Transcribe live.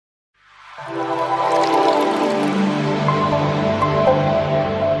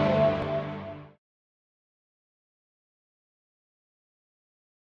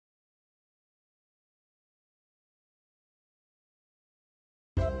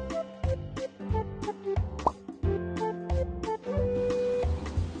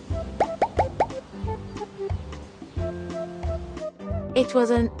It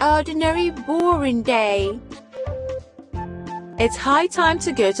was an ordinary, boring day. It's high time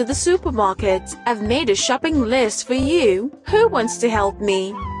to go to the supermarket. I've made a shopping list for you. Who wants to help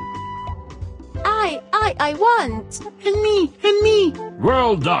me? I want. And me.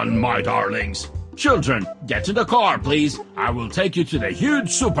 Well done, my darlings. Children, get in the car, please. I will take you to the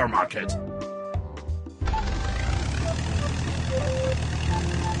huge supermarket.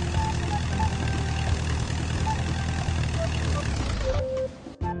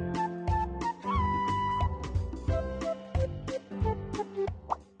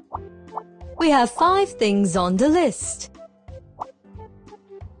 We have 5 things on the list.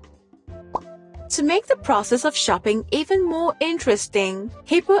 To make the process of shopping even more interesting,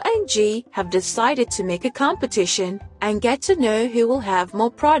 Hippo and G have decided to make a competition and get to know who will have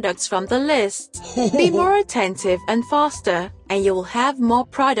more products from the list. Be more attentive and faster, and you will have more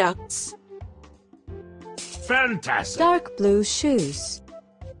products. Fantastic. Dark blue shoes.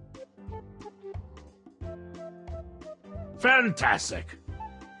 Fantastic.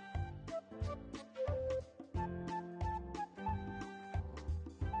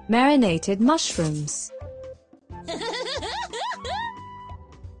 Marinated mushrooms.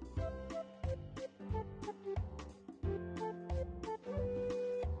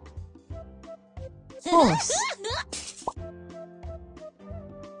 Horse.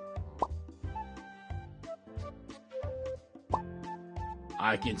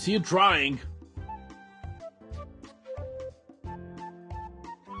 I can see you trying.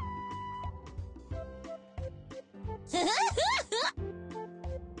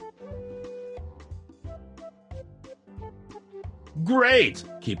 Great!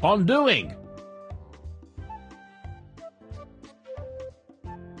 Keep on doing!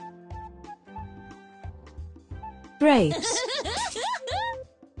 Grapes.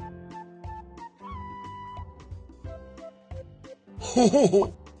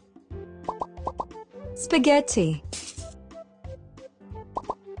 Spaghetti.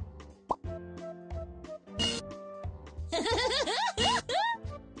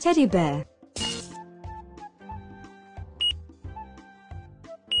 Teddy bear.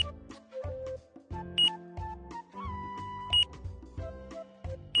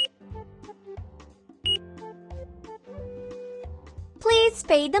 Please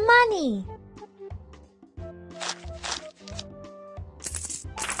pay the money.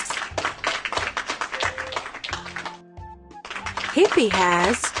 Hippie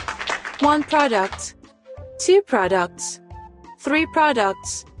has 1 product, 2 products, 3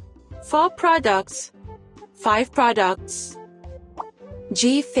 products, 4 products, 5 products.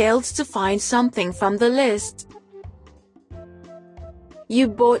 G failed to find something from the list. You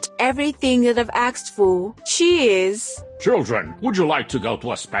bought everything that I've asked for. Cheers! Children, would you like to go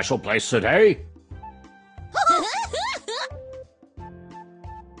to a special place today?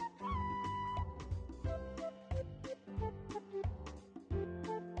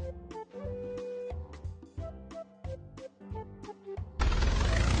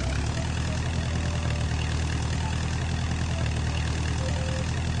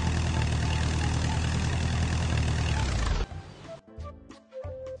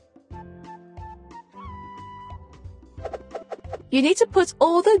 You need to put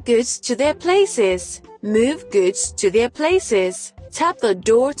all the goods to their places. Move goods to their places. Tap the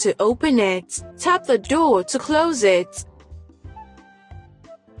door to open it. Tap the door to close it.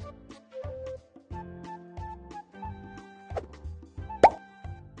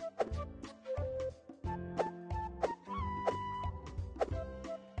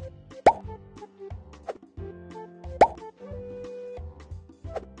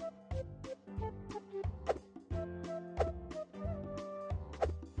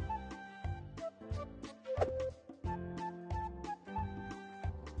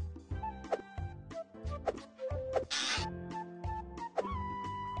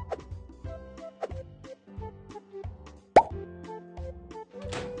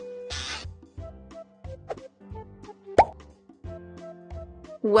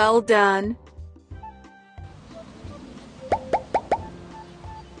 Well done.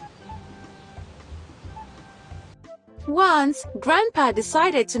 Once, Grandpa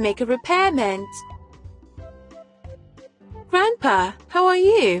decided to make a repairment. Grandpa, how are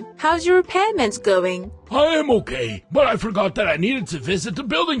you? How's your repairments going? I am okay, but I forgot that I needed to visit the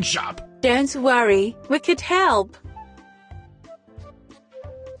building shop. Don't worry, we could help.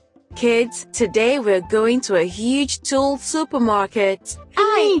 Kids, today we're going to a huge tool supermarket.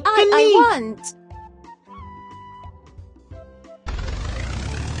 I want!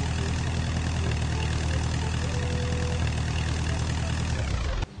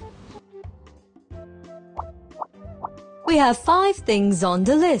 We have 5 things on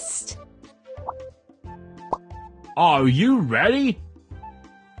the list. Are you ready?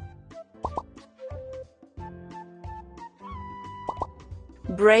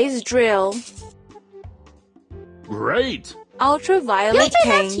 Brace drill. Great. Ultraviolet You've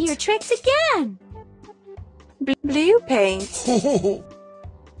been up to paint. your tricks again. Blue paint.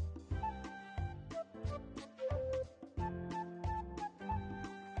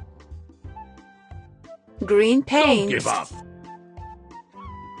 Green paint. Don't give up.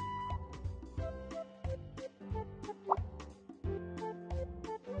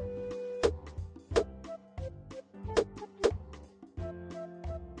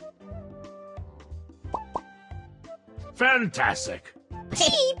 Fantastic.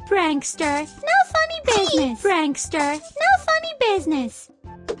 Cheap prankster. No funny business. Cheap prankster. No funny business.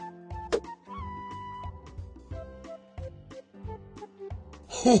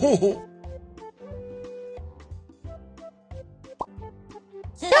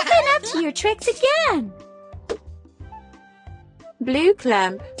 You've been up to your tricks again. Blue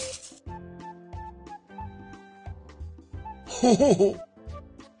clamp.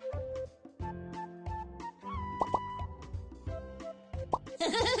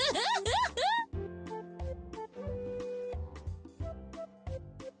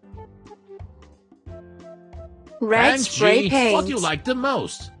 Red Thanks, spray G. paint. What do you like the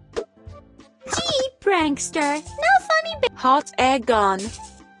most? Cheap prankster. No funny business. Hot air gun.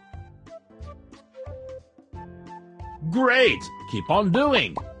 Great. Keep on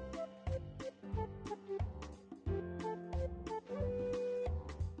doing.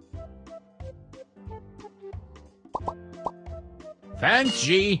 Thanks,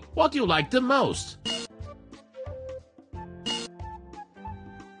 G. What do you like the most?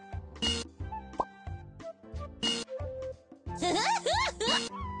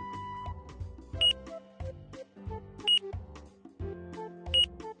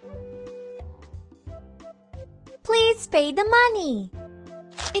 Please pay the money.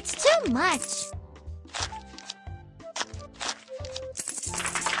 It's too much.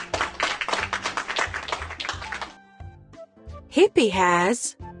 Hippie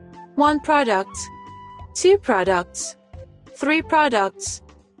has 1 product, 2 products, 3 products.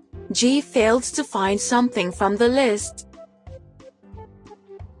 G failed to find something from the list.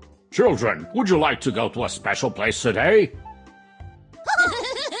 Children, would you like to go to a special place today?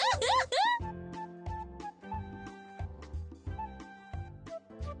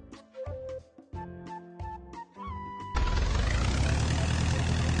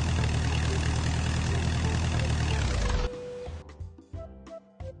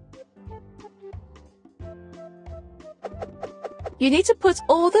 You need to put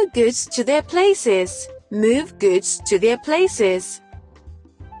all the goods to their places. Move goods to their places.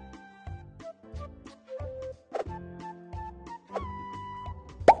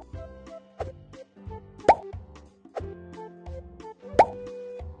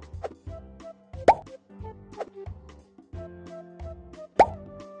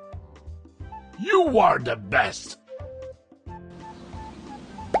 You are the best.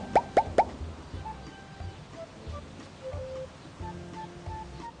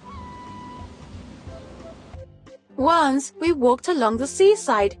 Once, we walked along the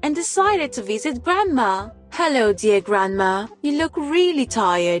seaside and decided to visit Grandma. Hello, dear Grandma. You look really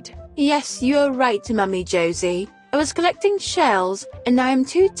tired. Yes, you're right, Mummy Josie. I was collecting shells and I am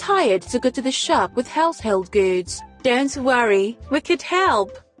too tired to go to the shop with household goods. Don't worry, we could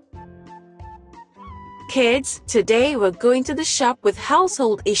help. Kids, today we're going to the shop with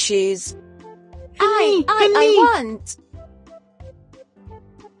household issues. I want!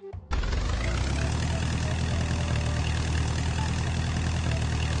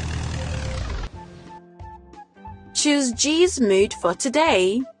 Choose G's mood for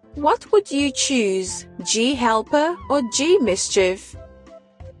today. What would you choose, G helper or G mischief?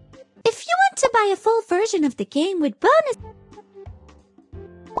 If you want to buy a full version of the game with bonus...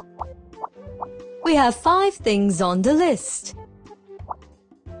 We have 5 things on the list.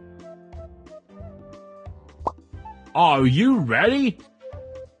 Are you ready?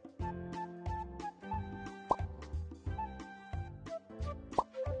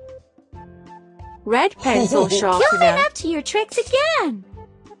 Red pencil You've been sharpener. up to your tricks again.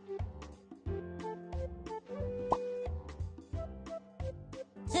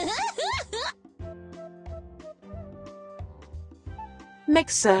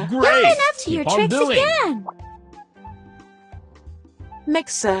 Mixer. Great! You've been up to Keep your on tricks doing. again.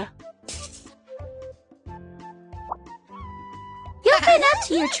 Mixer. You've been up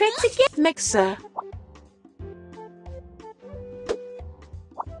to your tricks again. Mixer.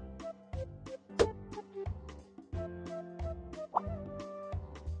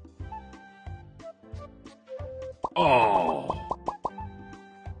 Oh.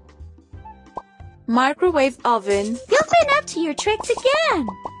 Microwave oven. You've been up to your tricks again.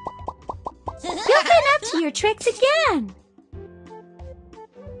 You've been up to your tricks again.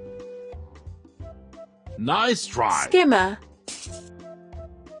 Nice try. Skimmer.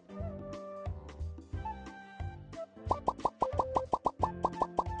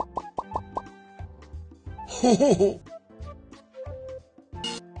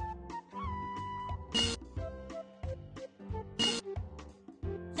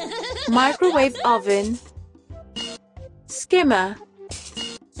 Microwave oven. Skimmer.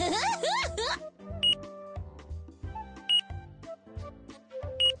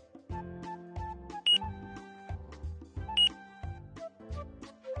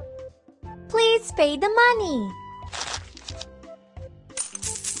 Please pay the money.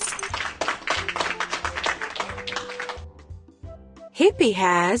 Hippie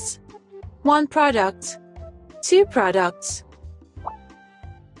has 1 product, 2 products.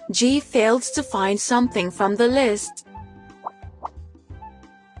 G failed to find something from the list.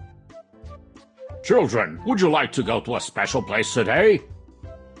 Children, would you like to go to a special place today?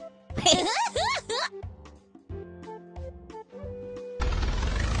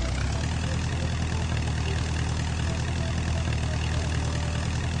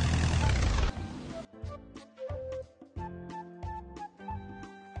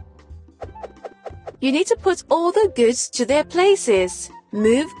 You need to put all the goods to their places.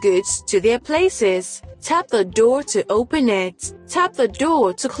 Move goods to their places. Tap the door to open it. Tap the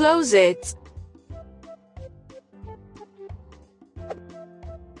door to close it.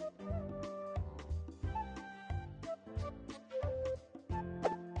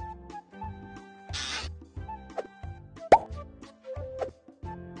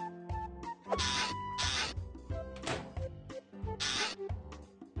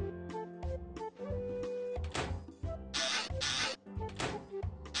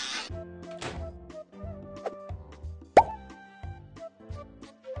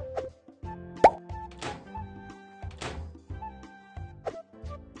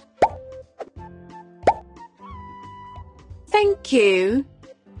 Thank you.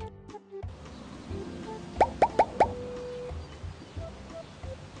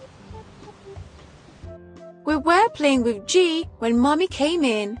 We were playing with G when Mommy came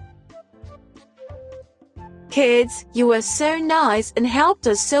in. Kids, you were so nice and helped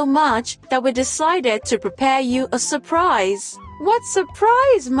us so much that we decided to prepare you a surprise. What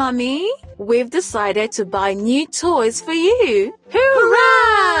surprise, Mommy? We've decided to buy new toys for you.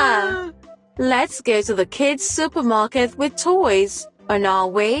 Hurrah! Let's go to the kids' supermarket with toys. On our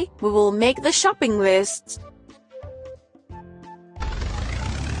way, we will make the shopping list.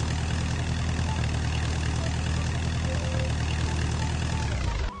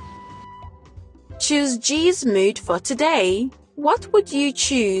 Choose G's mood for today. What would you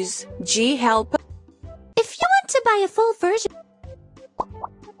choose? G helper. If you want to buy a full version,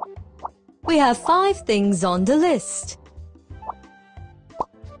 We have 5 things on the list.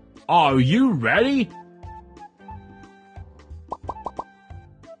 Are you ready?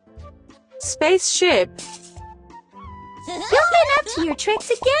 Spaceship. you've been up to your tricks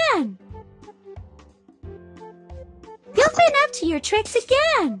again. You've been up to your tricks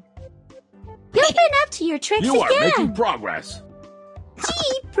again. You've been up to your tricks You are making again. progress.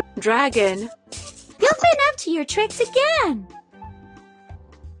 Dragon. You've been up to your tricks again.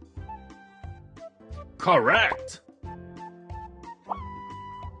 Correct.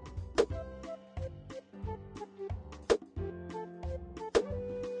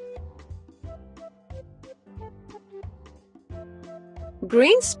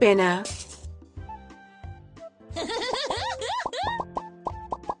 Green spinner.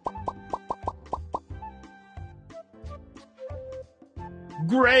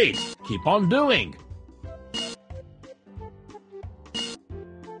 Great. Keep on doing.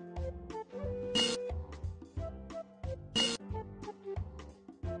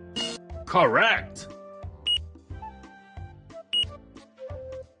 Correct.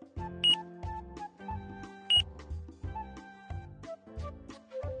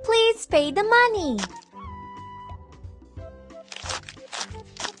 Please pay the money.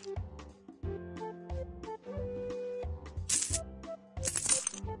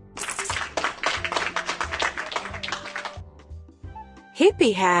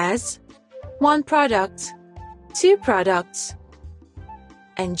 Hippie has 1 product, 2 products.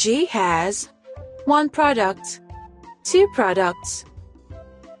 And G has 1 product, 2 products.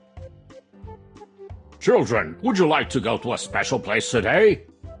 Children, would you like to go to a special place today?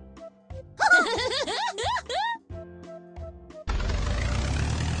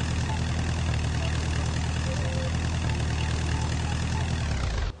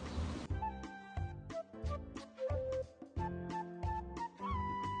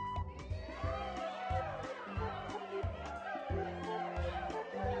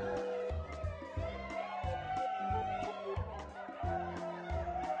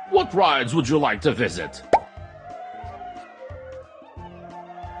 What rides would you like to visit?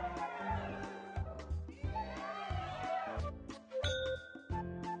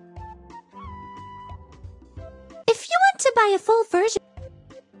 If you want to buy a full version,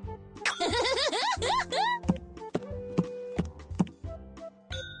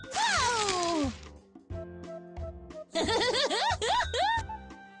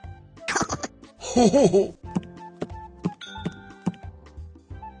 we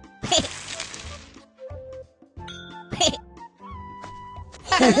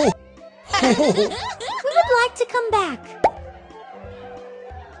would like to come back.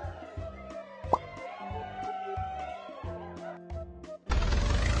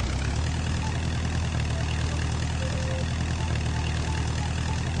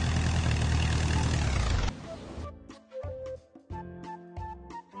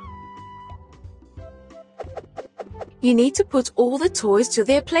 You need to put all the toys to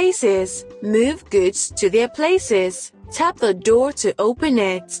their places. Move goods to their places. Tap the door to open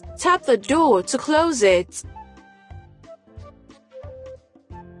it. Tap the door to close it.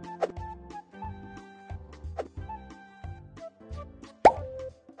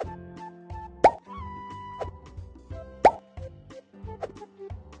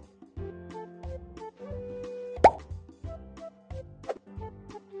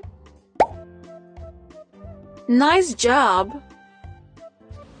 Nice job!